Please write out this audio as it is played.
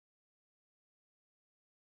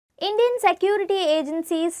Indian security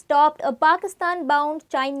agencies stopped a Pakistan-bound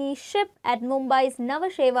Chinese ship at Mumbai's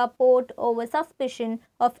Nhava port over suspicion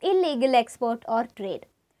of illegal export or trade.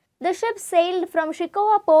 The ship sailed from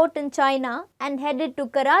Shikoha port in China and headed to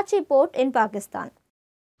Karachi port in Pakistan.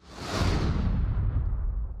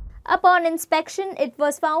 Upon inspection, it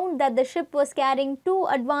was found that the ship was carrying two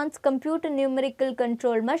advanced computer numerical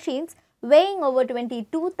control machines weighing over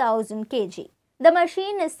 22,000 kg. The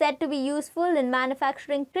machine is said to be useful in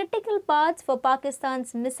manufacturing critical parts for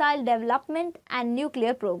Pakistan's missile development and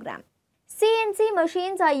nuclear program. CNC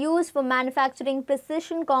machines are used for manufacturing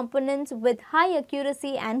precision components with high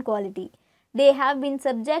accuracy and quality. They have been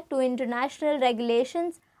subject to international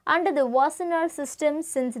regulations under the Wassenaar system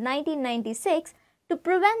since 1996 to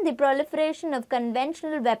prevent the proliferation of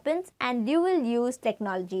conventional weapons and dual-use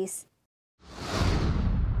technologies.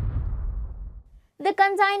 The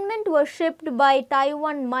consignment was shipped by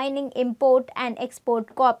Taiwan Mining Import and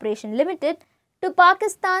Export Corporation Limited to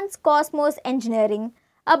Pakistan's Cosmos Engineering,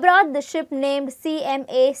 aboard the ship named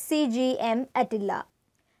CMA-CGM Attila.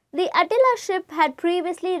 The Attila ship had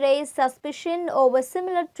previously raised suspicion over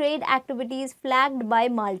similar trade activities flagged by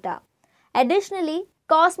Malta. Additionally,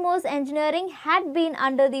 Cosmos Engineering had been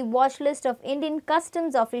under the watch list of Indian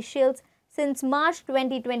customs officials since March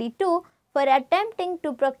 2022 for attempting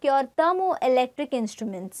to procure thermoelectric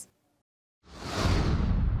instruments.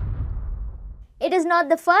 It is not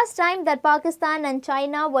the first time that Pakistan and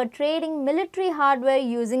China were trading military hardware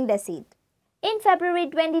using deceit. In February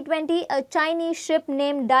 2020, a Chinese ship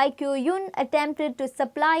named Daikyu Yun attempted to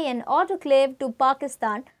supply an autoclave to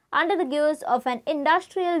Pakistan under the guise of an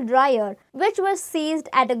industrial dryer, which was seized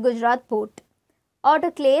at a Gujarat port.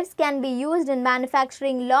 Autoclaves can be used in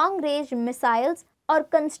manufacturing long-range missiles or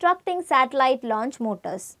constructing satellite launch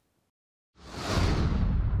motors.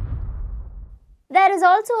 There is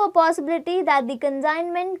also a possibility that the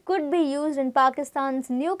consignment could be used in Pakistan's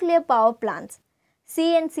nuclear power plants.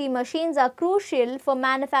 CNC machines are crucial for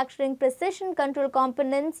manufacturing precision control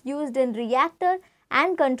components used in reactor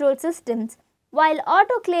and control systems, while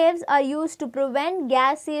autoclaves are used to prevent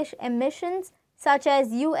gaseous emissions such as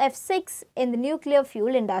UF6 in the nuclear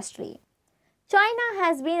fuel industry. China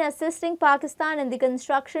has been assisting Pakistan in the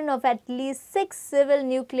construction of at least 6 civil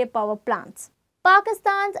nuclear power plants.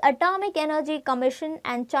 Pakistan's Atomic Energy Commission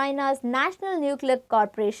and China's National Nuclear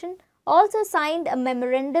Corporation also signed a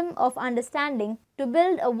memorandum of understanding to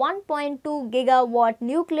build a 1.2 gigawatt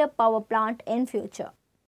nuclear power plant in future.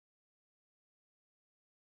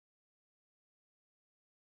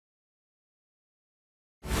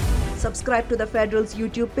 Subscribe to the Federal's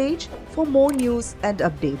YouTube page for more news and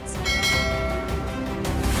updates.